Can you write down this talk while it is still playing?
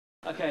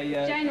Okay,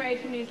 Jane Reid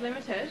from News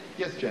Limited.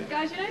 Yes, Jane.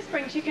 Guys, you know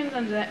spring chicken's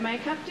under that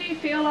makeup. Do you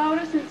feel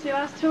older since your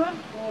last tour?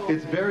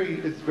 It's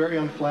very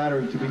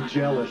unflattering to be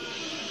jealous.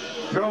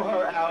 Throw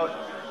her out.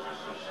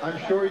 I'm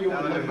sure you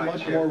would look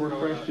much more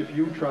refreshed if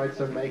you tried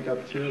some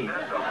makeup too.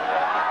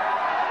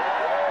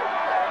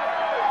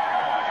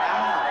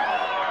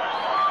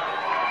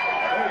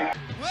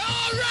 Well,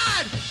 all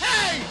right.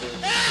 Hey,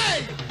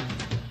 hey!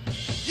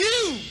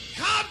 You,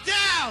 calm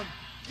down.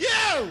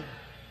 You!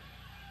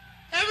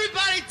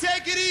 Everybody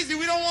take it easy.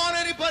 We don't want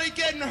anybody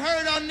getting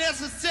hurt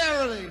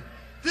unnecessarily.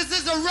 This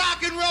is a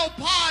rock and roll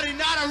party,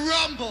 not a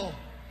rumble.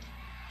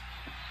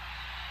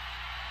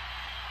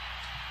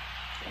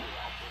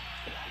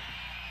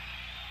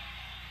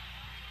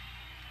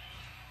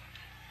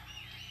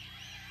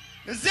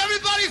 Does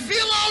everybody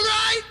feel all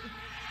right?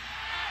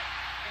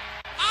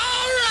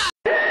 All right!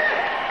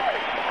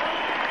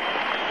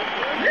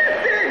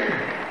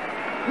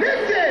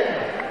 Listen!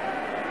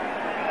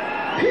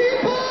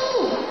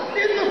 People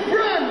in the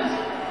front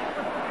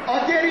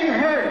are getting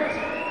hurt.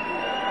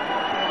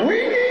 We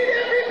need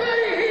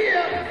everybody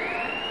here.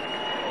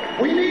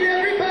 We need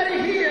everybody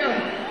here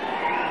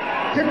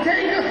to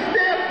take a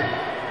step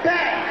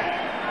back.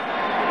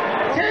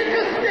 Take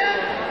a step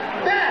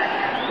back.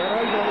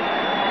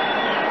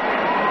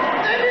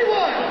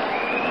 Everyone,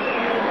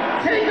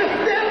 take a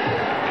step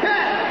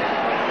back.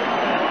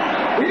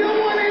 We don't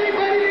want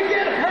anybody to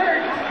get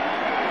hurt.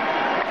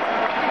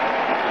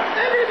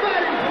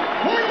 Everybody,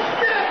 one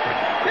step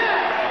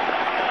back.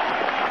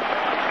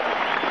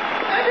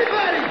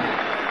 Everybody,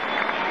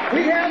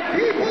 we have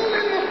people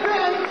in the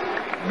front,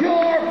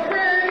 your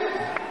friends,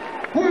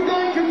 who are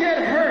going to get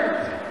hurt.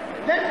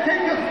 Let's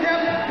take a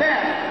step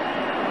back.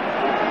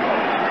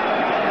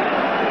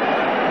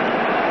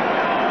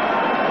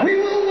 We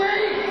will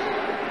wait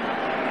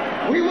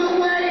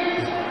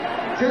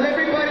till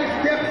everybody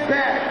steps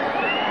back.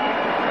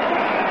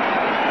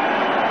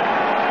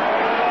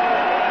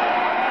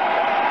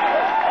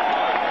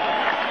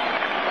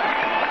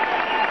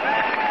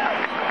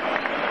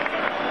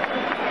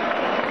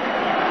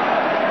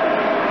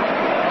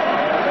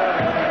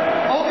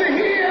 Over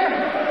here,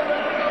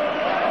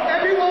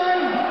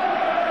 everyone,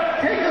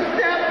 take a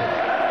step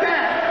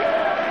back.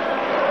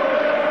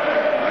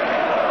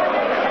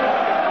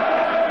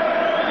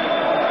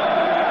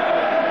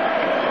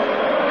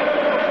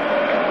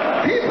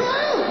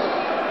 People,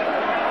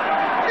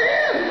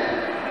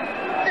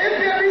 if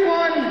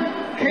everyone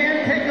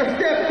can't take a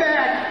step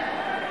back,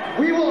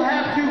 we will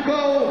have to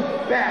go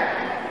back.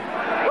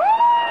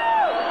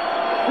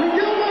 We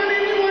don't want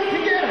anyone to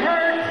get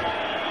hurt.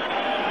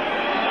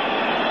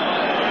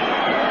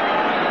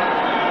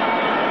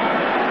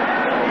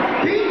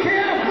 Be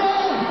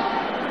careful,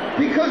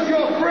 because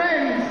your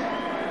friends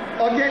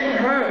are getting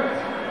hurt.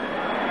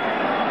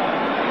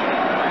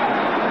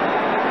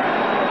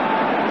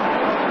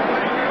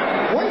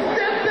 One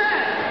step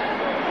back.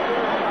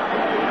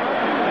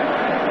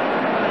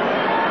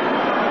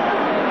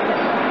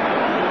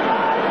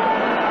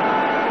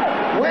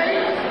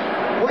 Wait.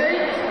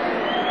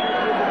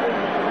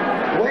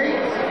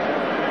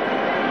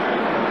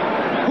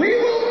 We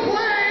will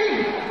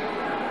play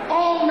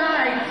all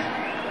night.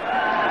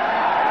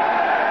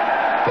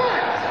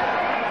 But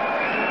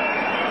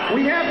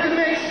we have to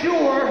make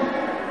sure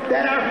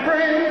that our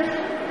friends,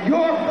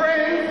 your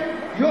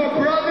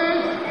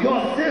brothers,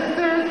 your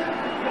sisters,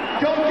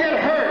 don't get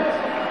hurt.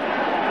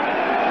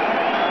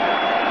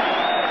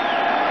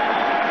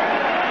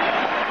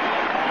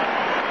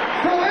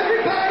 So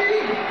everybody,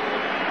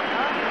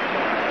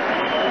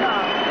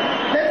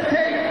 let's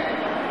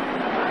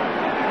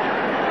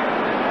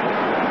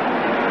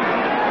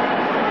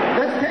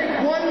take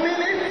 1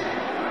 minute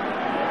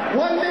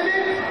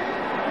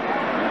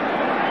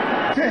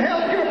to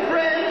help your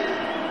friends.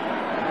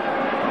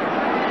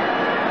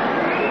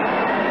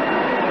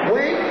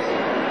 Wait.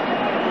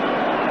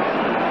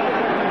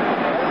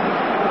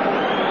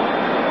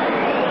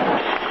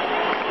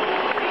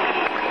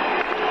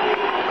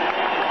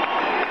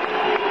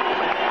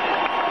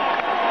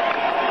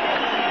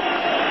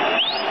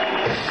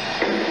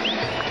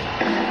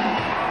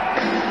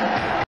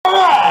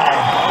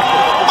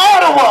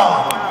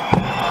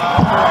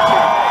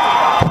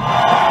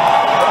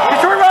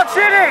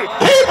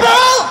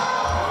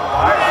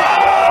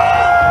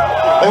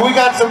 And we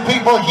got some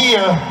people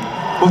here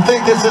who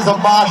think this is a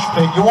mosh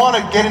pit. You want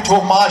to get into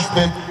a mosh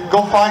pit,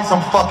 go find some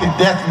fucking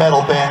death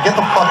metal band. Get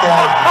the fuck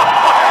out of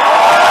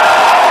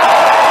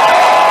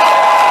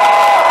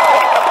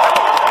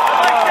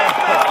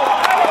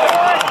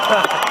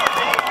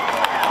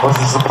here. Was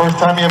this the first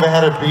time you ever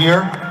had a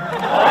beer?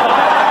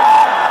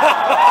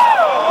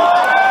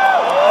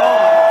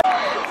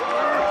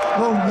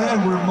 Oh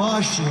man, we're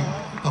moshing.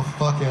 The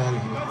fuck out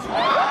of here.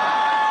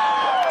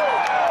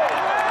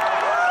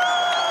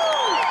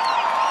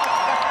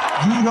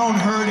 You don't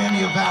hurt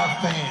any of our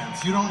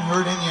fans. You don't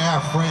hurt any of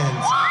our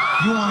friends.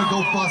 You want to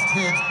go bust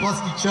heads,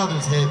 bust each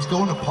other's heads,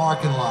 go in the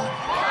parking lot.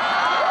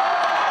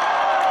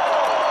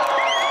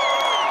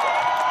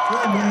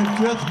 Hey man,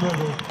 death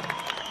metal.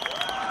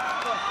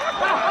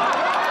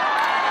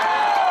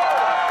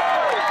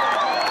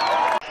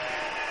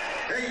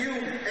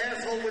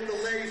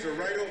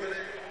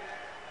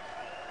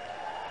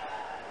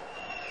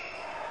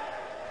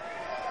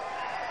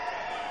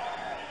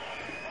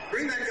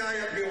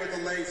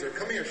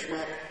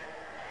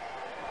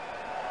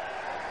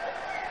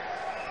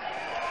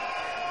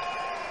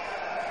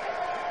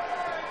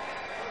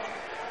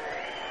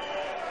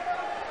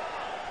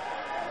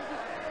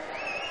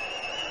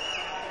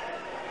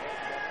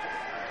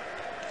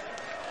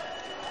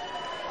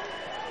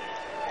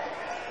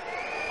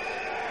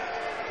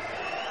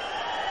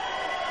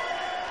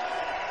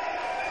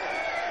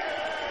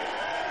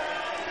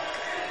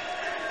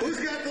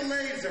 Who's got the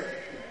laser?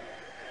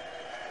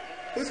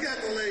 Who's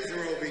got the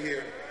laser over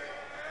here?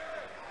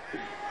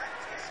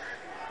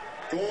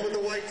 The one with the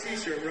white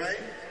t-shirt, right?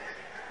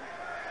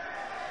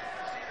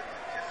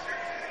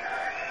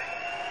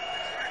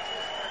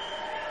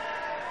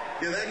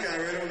 Yeah, that guy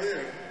right over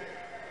there.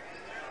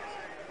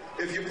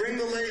 If you bring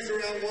the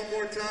laser out one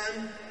more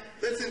time,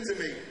 listen to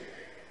me.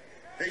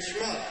 Hey,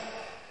 schmuck.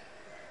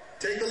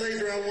 Take the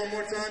laser out one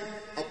more time,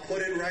 I'll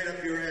put it right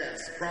up your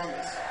ass.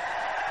 Promise.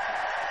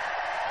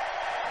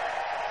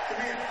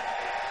 Come here.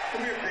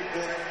 Come here, big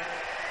boy.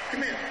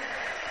 Come here.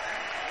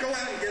 Go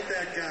out and get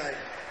that guy.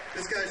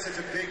 This guy's such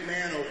a big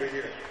man over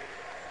here.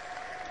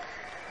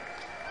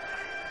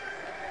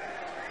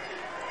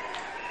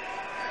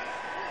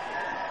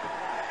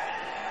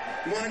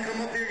 You want to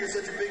come up here? You're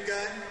such a big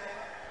guy.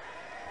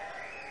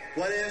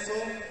 What,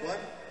 asshole? What?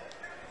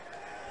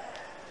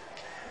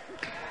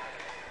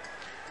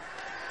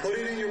 Put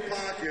it in your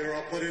pocket or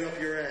I'll put it up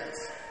your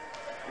ass.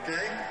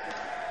 Okay?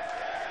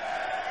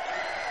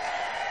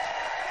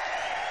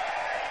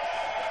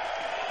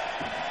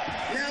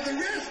 Now the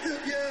rest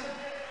of you,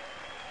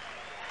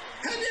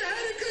 have you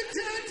had a good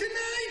time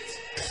tonight?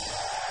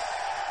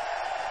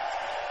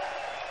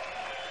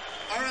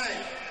 All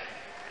right.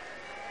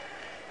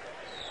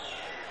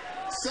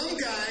 Some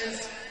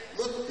guys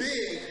look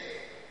big,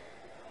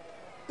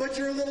 but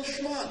you're a little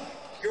schmuck.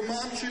 Your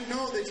mom should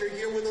know that you're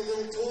here with a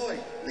little toy.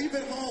 Leave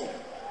it home.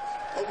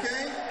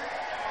 Okay?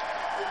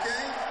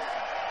 Okay?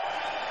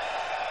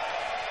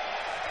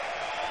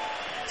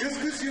 Just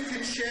because you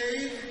can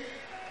shave,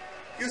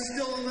 you're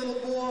still a little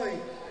boy.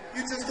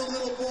 You're just a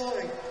little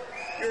boy.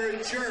 You're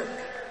a jerk.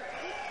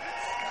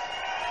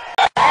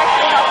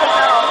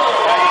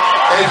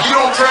 And if you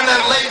don't turn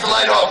that laser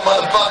light off,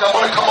 motherfucker, I'm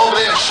gonna come over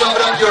there and shove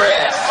it up your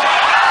ass.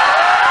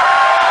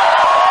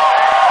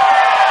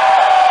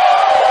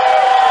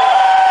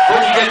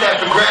 Where'd you get that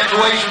for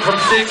graduation from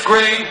 6th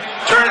grade?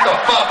 Turn it the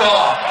fuck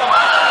off.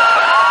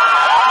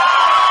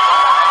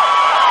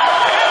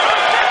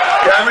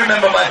 Yeah, I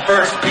remember my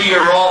first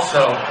beer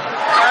also.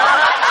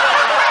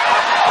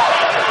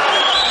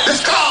 It's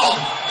called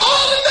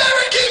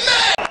All-American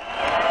Man!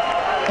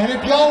 And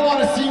if y'all want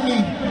to see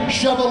me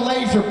shove a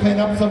laser pin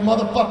up some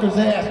motherfucker's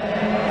ass,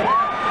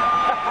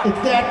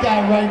 it's that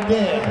guy right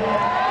there.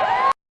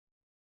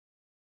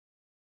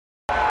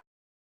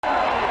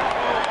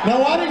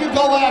 Now why don't you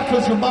go out,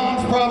 because your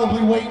mom's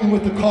probably waiting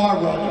with the car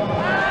running.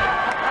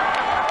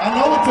 I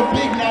know it's a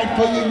big night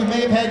for you, you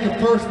may have had your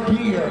first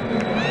beer,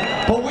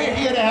 but we're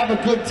here to have a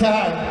good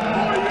time,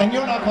 and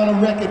you're not going to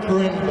wreck it for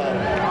anybody.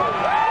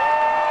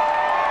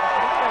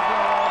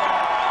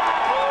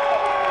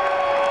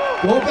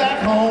 Go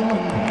back home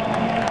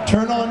and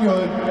turn on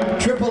your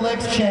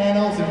XXX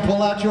channels and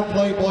pull out your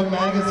Playboy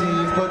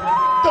magazines, but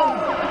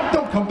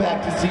don't come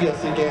back to see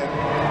us again.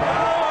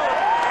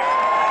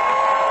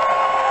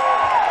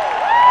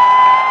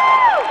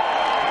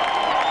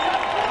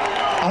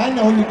 I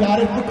know you got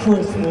it for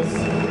Christmas. Is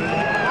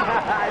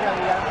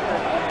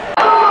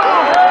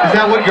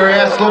that what your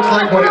ass looks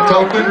like when it's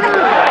open?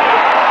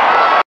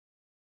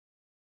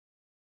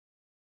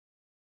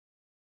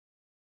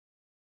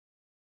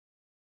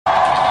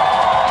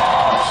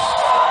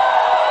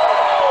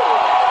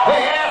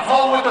 Hey,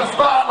 asshole with the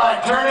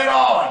spotlight, turn it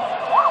on!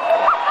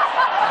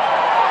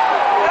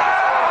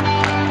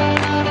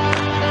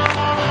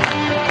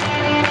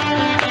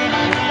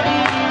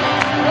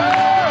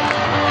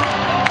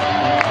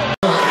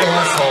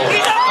 Asshole. I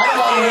don't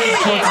want to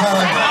waste your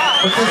time,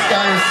 but this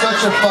guy is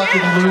such a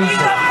fucking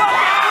loser.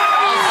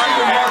 I'll see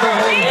your mother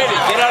later.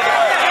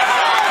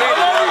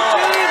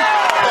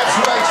 That's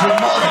right, your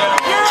mother.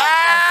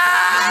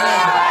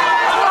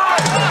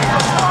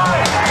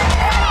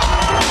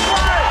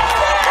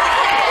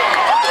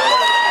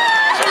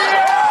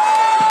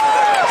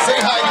 Say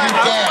hi to your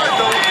dad.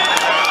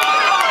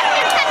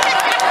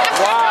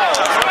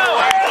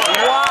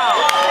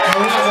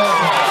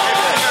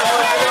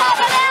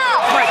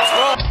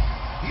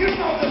 You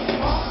know the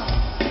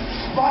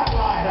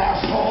spotlight,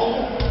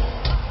 asshole.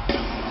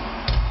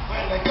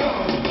 Where'd they go?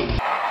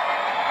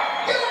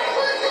 You know,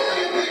 listen to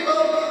you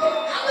people.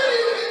 How many of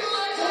you people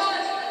like to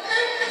watch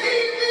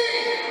MTV?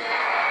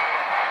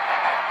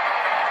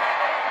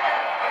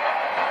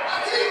 I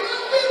tell you, my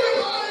favorite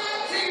part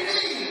of MTV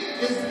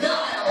is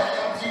Dial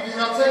MTV. And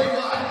I'll tell you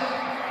why.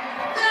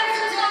 That's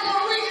the time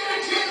when we get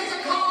a chance to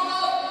call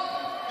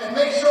up and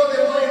make sure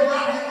they play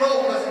rock and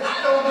roll, because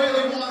I don't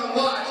really want to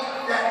watch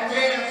that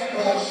dance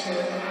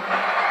bullshit.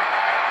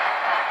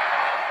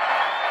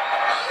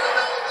 I don't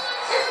know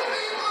about you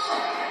people,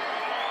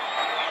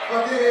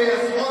 but there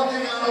is one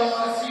thing I don't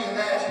want to see, and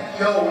that's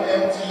Yo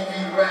MTV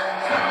Rap.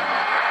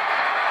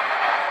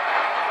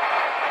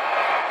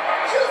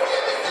 Just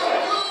give me some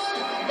good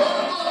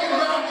motherfucking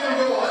rock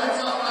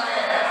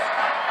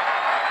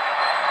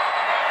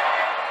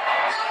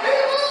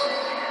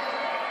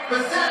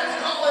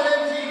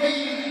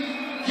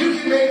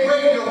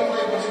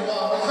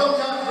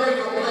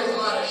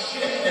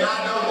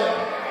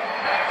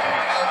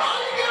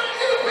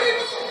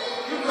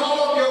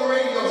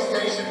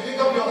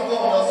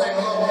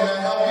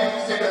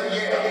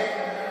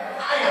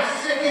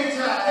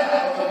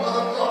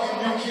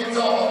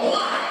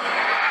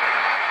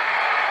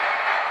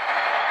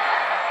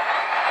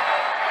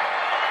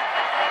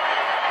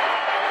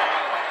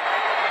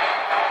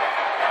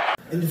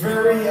and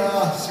very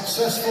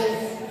successful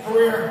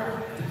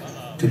career.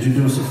 Could you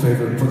do us a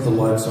favor and put the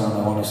lights on?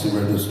 I want to see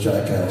where this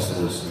jackass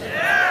is.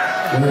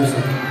 Where is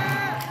it?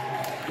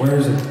 Where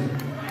is it?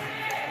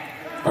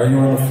 Are you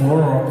on the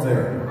floor or up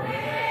there?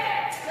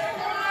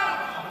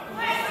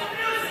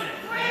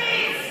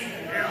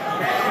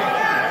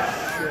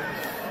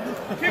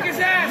 Kick his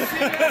ass!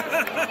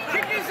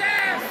 Kick his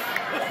ass!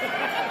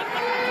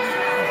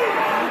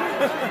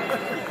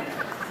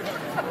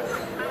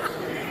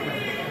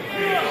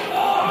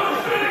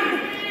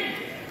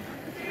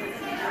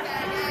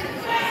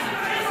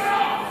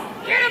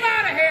 Get him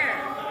out of here!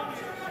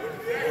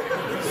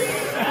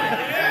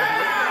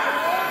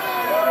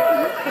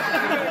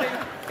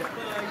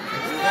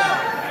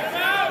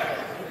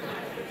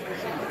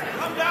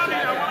 Come down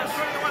here. I want to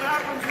show you what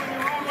happens when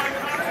you're on like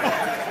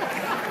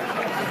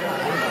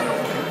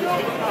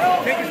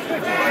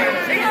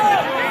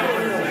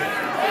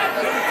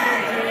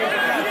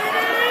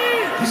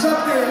He's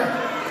up there.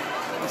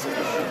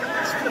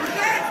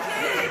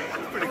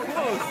 pretty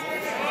close.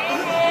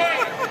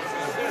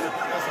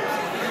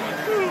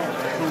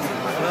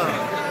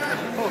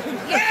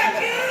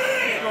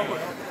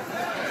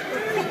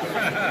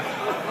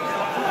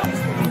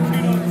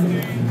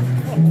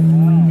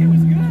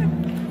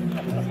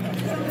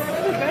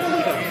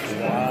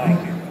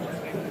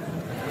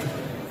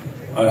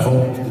 I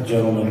hope the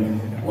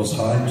gentleman was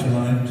high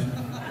tonight.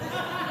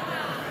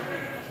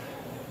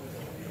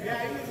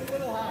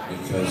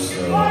 Because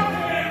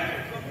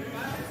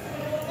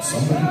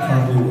somebody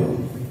probably will.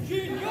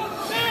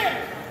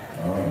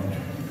 All right.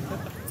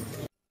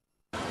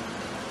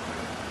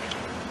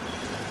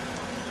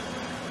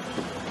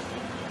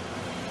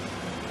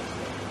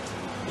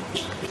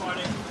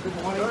 Good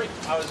morning.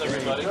 How is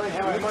everybody?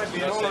 How might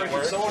be all right.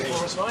 Can someone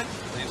for us, mate?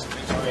 These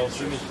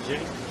vultures.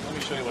 Let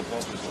me show you what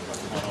vultures look like.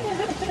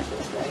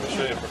 Let me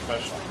show you a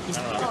professional.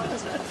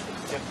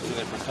 Do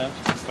they pretend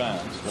to be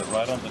fans, but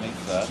right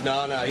underneath that?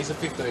 No, he's a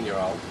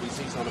 15-year-old.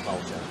 He's not a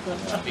vulture.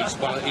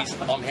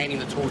 I'm handing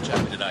the torch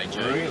over today,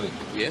 June. Really?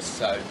 Yes,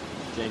 so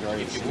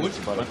if you would.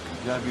 But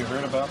have you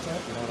heard about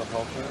that? You know what a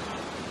vulture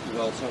is?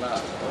 Well, it's not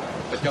us.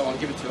 But go on,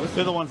 give it to us.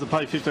 They're the ones that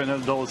pay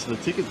 $1,500 for the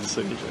ticket to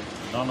see you.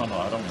 No, I don't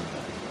mean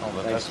that. Oh,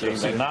 but that's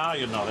just now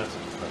you know that's a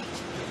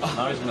professional.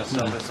 Now he's going to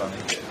sell this on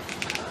eBay.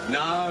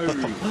 No.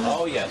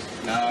 Oh, yes.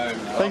 No.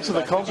 Thanks for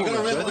the compliment. You've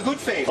got to remember the good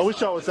things. I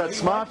wish I was that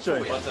smart, Jay.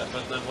 But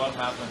then what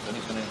happens, and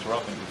he's going to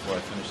interrupt me before I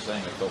finish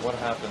saying it, but what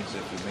happens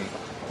if you meet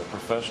the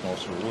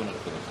professionals who ruin it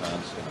for the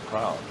fans in a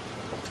crowd?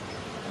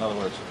 In other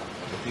words,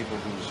 the people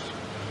whose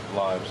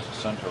lives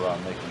center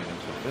around making it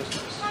into a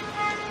business.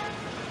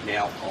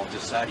 Now, I'll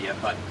just say to you,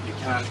 but you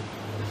can't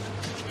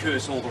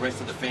curse all the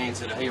rest of the fans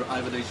that are here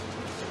over these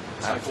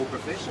so-called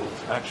professionals.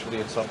 Actually,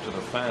 it's up to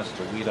the fans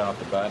to weed out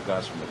the bad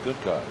guys from the good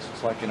guys.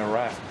 It's like in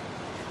Iraq.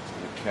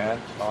 You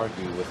can't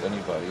argue with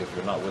anybody if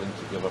you're not willing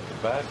to give up the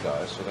bad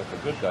guys so that the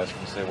good guys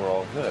can say we're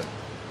all good.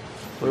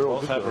 We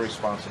both have a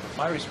responsibility.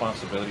 My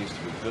responsibility is to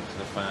be good to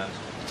the fans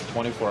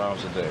 24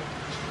 hours a day.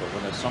 But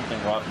when there's something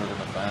rotten within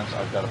the fans,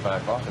 I've got to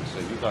back off and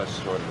say, you guys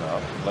sort it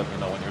out and let me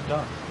know when you're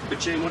done. But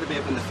Gene, what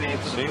about when the fan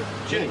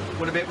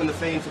what about when the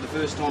fan for the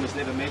first time has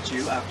never met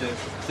you after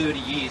 30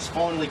 years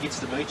finally gets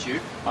to meet you?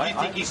 You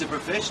think he's a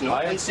professional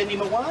and send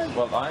him away?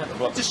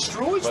 It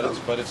destroys them.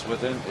 But it's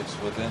within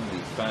the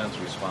fans'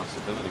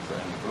 responsibility for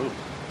any group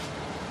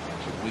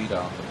to weed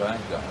out the bad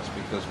guys,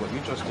 because what you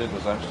just did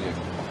was actually a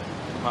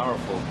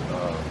powerful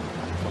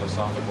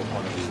philosophical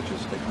point of view, which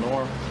is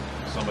ignore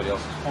somebody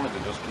else's point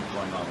and just keep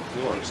going on with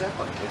yours.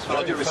 Exactly. But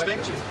I do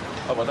respect you.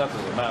 Oh, well, that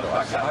doesn't matter.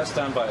 Okay. I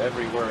stand by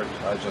every word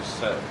I just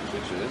said,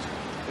 which is,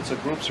 it's a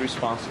group's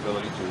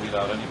responsibility to weed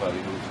out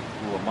anybody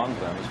who among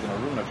them is going to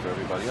ruin it for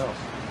everybody else.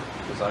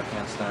 Because I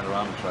can't stand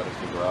around and try to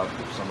figure out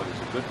if somebody's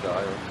a good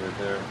guy or if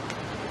they're there.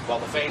 Well,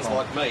 the fans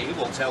like me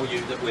will tell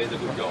you that we're the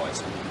good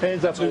guys.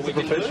 Hands up to the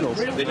professionals.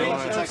 They need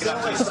to take it up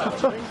to yourself.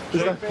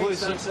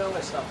 Please don't sell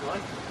that stuff,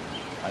 mate.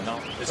 I know.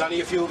 There's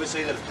only a few of us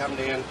here that have come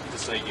down to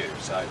see you,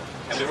 so.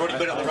 And we've already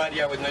been on the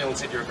radio with Neil and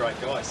said you're a great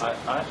guy, so.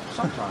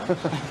 Sometimes.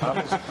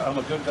 I'm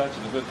a good guy to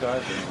the good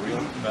guys and a real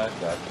bad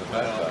guy to the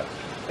bad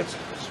guys.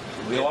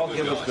 We all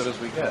give as good as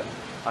we get.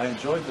 I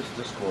enjoyed this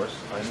discourse.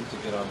 I need to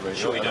get on radio.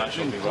 Sure you don't.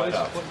 Should be right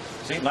out.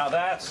 See, now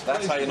that's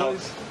how you know.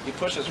 He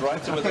pushes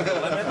right to within the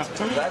limit.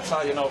 That's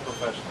how you know a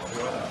professional.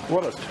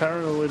 What a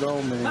paranoid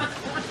old man.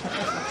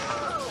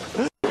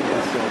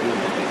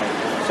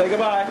 Say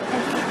goodbye.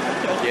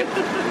 Yep. I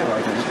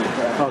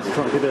was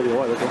trying to get out of the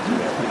way, that's all.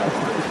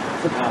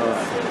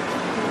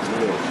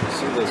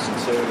 See the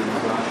sincerity in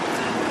his eyes?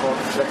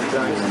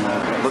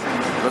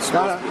 Let's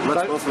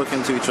both look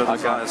into each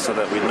other's eyes so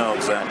that we know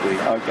exactly.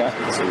 Okay.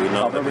 So we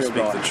know that we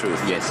speak the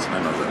truth. Yes. I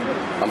know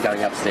that. I'm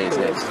going upstairs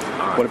next.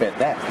 Right. What about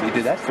that? Can you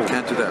do that for me?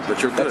 Can't do that,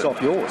 but you're good. That's off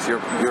yours.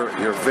 You're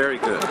very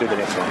good. Do the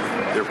next one.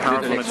 You're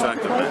powerful and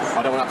attractive man.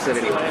 I don't want to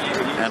upset anyone.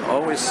 And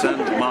always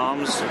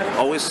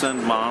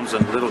send moms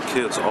and little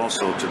kids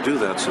also to do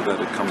that so that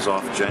it comes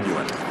off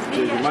genuine.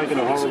 Gee, you're making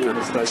a horrible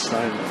mistake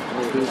saying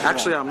that.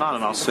 Actually, I'm not,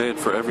 and I'll say it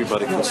for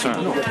everybody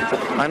concerned.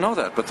 I know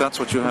that, but that's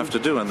what you you have to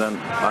do, and then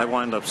I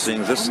wind up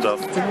seeing this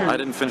stuff. I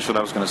didn't finish what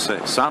I was going to say.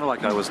 It sounded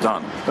like I was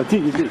done. I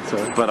did, you did,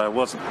 sorry. But I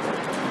wasn't.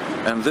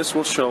 And this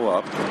will show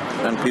up,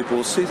 and people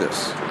will see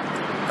this.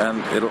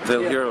 And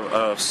they'll hear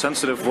a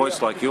sensitive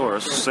voice like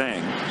yours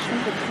saying,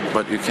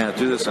 but you can't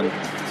do this, and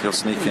he'll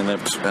sneak in there,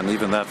 and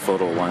even that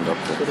photo will wind up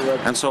there.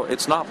 And so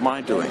it's not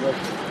my doing.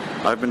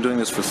 I've been doing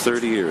this for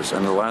 30 years, and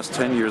in the last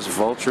 10 years,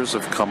 vultures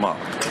have come up.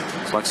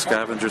 It's like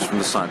scavengers from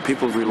the sun.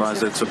 People realize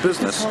that it's a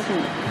business,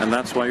 and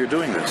that's why you're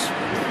doing this.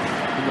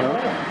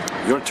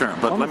 Your turn,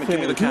 but let me give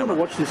you the camera. I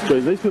want to watch this,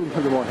 Joe. These people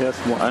come to my house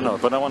and watch. I know,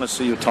 but I want to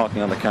see you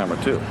talking on the camera,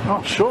 too.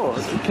 Oh, sure.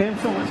 You can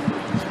film it.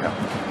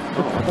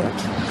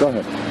 Go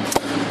ahead.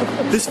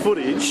 This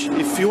footage,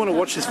 if you want to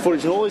watch this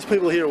footage, and all these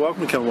people here are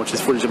welcome to come and watch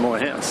this footage at my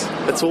house.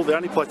 That's all the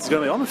only place it's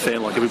going to be. I'm a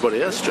fan like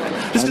everybody else, Jay.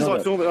 Just because I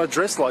film it, I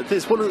dress like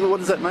this, what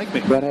does that make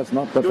me? That has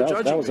not. But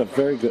that was a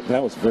very good.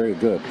 That was very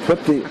good.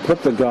 Put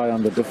the guy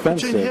on the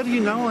defensive. Gene, how do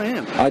you know I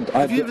am?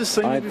 Have you ever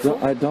seen me before?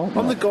 I don't.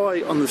 I'm the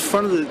guy on the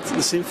front of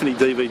the Symphony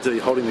DVD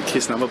holding the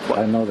Kiss number plate.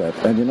 I know that.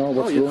 And you know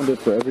what's ruined it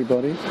for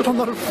everybody? But I'm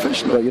not a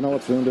professional. But you know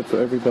what's ruined it for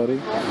everybody?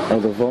 Are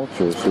the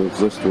vultures who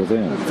exist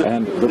within.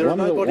 And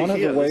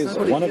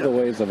one of the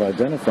ways of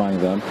identifying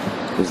them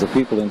is the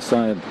people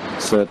inside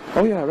said,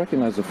 "Oh yeah, I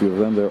recognize a few of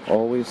them. They're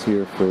always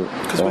here for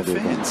all the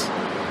events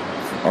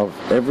of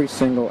every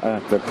single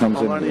act that comes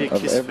in here,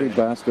 of every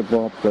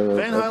basketball player."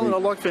 Van Halen, I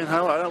like Van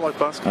Halen. I don't like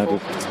basketball.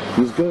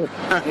 He's good.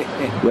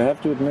 You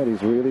have to admit,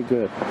 he's really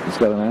good. He's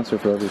got an answer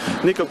for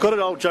everything. Nick, I've got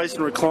an old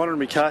Jason recliner in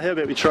my car. How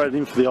about we trade it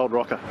in for the old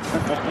rocker?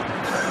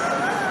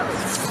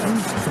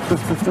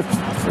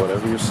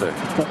 Whatever you say.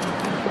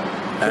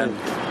 And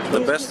the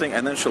best thing,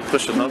 and then she'll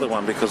push another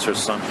one because her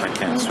son, I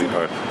can't,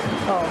 sweetheart.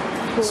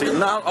 Oh, cool. See,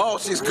 now,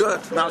 she's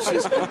good. Now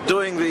she's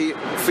doing the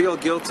feel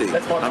guilty.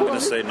 I'm going to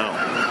say no.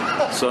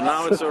 So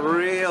now it's a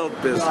real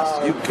business.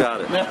 You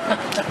got it.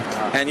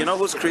 And you know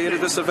who's created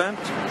this event?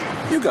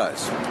 You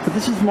guys. But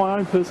this is my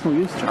own personal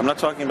use. I'm not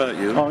talking about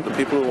you, the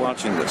people who are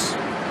watching this.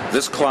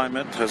 This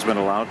climate has been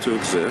allowed to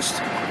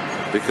exist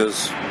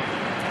because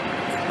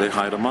they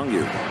hide among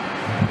you.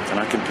 And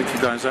I can pick you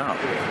guys out.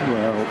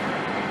 Well,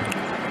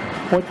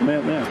 point the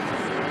man now.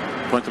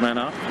 Point the man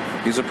out?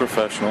 He's a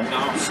professional.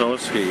 So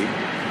is he.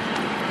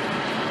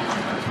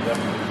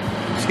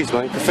 Excuse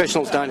me.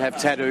 Professionals don't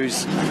have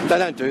tattoos. They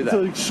don't do that.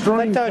 It's an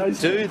they don't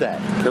do that.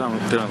 Get on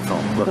the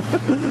phone.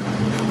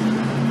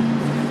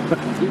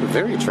 You're a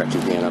very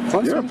attractive man up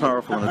close. You're a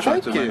powerful and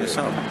attractive man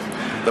yourself.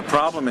 The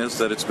problem is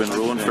that it's been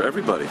ruined for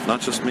everybody, not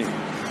just me.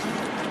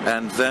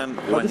 And then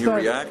when you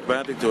react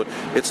badly to it,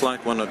 it's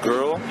like when a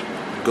girl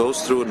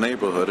goes through a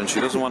neighborhood and she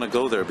doesn't want to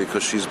go there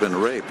because she's been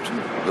raped.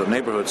 The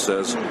neighborhood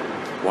says,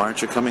 "Why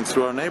aren't you coming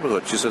through our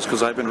neighborhood?" She says,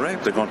 "Because I've been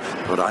raped." They're going,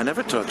 "But I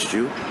never touched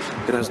you."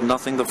 It has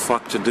nothing the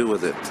fuck to do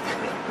with it.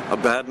 A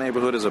bad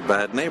neighborhood is a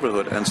bad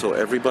neighborhood, and so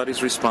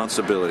everybody's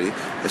responsibility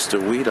is to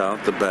weed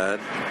out the bad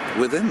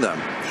within them,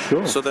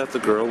 so that the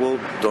girl will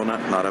not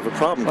have a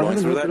problem going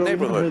through that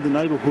neighborhood. I haven't heard the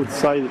neighborhood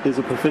say that there's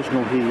a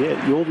professional here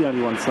yet. You're the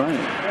only one saying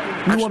it.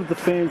 You wanted the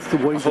fans to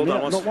weed them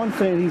out. Not one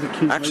fan he's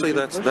accused.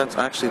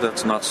 Actually,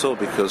 that's not so,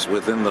 because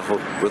within the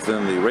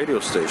radio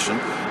station,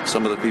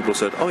 some of the people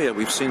said, "Oh yeah,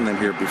 we've seen them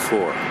here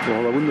before."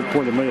 Well, they wouldn't have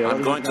pointed me out.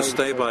 I'm going to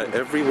stay by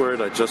every word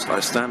I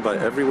stand by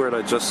every word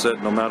I just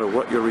said, no matter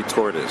what your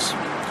retort is.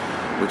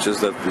 Which is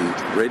that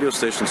the radio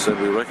station said,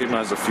 "We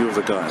recognize a few of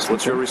the guys."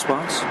 What's your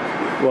response?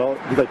 Well,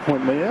 did they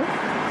point me out?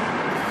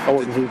 I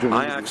wasn't here during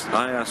I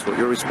asked what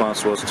your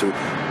response was to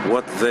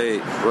what they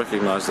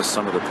recognized as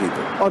some of the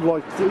people. I'd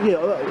like to,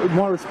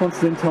 my response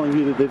to them telling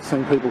you that they've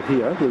seen people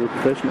here, that are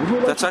professionals.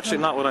 Well, that's actually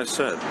not what I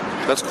said.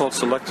 That's called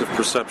selective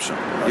perception.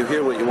 You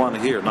hear what you want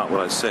to hear, not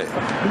what I say.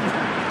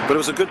 But it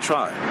was a good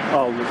try.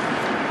 Oh.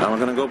 Now we're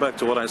going to go back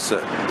to what I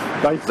said.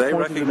 They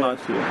recognize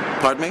you.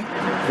 Pardon me?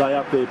 They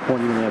up there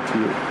pointing them out to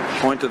you.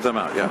 Pointed them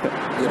out, yeah. Okay.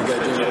 You're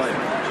going to go do it later.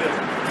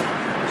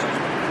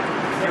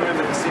 I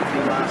remember the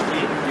Symphony last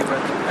year, you were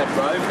at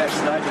Rome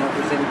backstage and I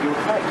presented you a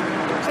cake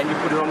and you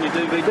put it on your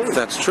DVD.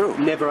 That's true.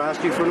 Never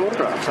asked you for an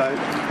autograph, so...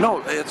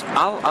 No, it's...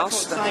 I'll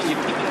saying you're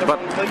picking up on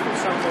people,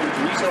 someone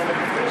to use it on a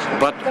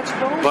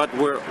professional. But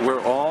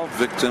we're all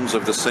victims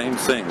of the same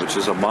thing, which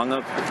is among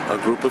a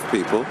group of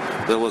people,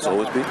 there will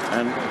always be,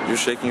 and you're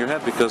shaking your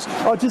head because,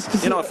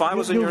 if I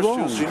was in your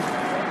shoes,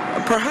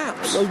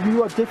 perhaps.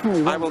 You are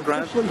definitely wrong, I will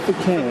grant. Especially for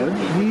Cam.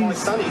 My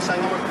son, he's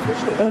saying I'm a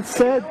professional. And it's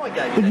sad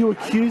that you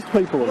accuse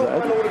people of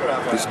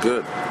that. He's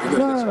good.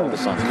 No.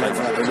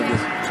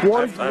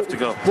 I have to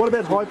go. What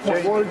about High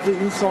Point? Why did the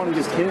in-signing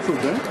get cancelled,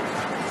 then?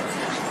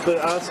 The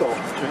arsehole. I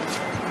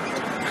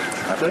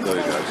have to go,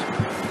 you guys.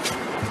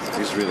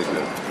 He's really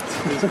good.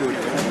 He's good.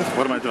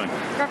 What am I doing?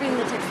 Grabbing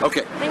the ticket.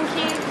 Okay. Thank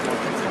you.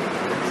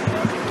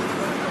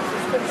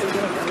 Thank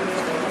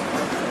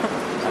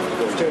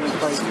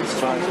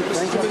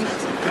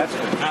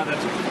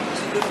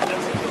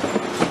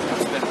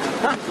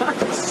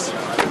you.